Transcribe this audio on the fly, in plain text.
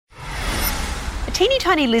A teeny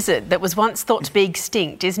tiny lizard that was once thought to be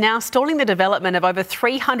extinct is now stalling the development of over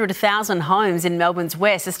 300,000 homes in Melbourne's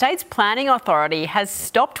west. The state's planning authority has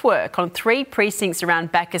stopped work on 3 precincts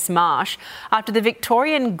around Bacchus Marsh after the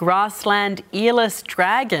Victorian grassland earless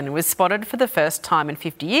dragon was spotted for the first time in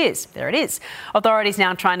 50 years. There it is. Authorities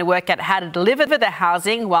now trying to work out how to deliver the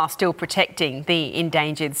housing while still protecting the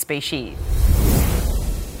endangered species.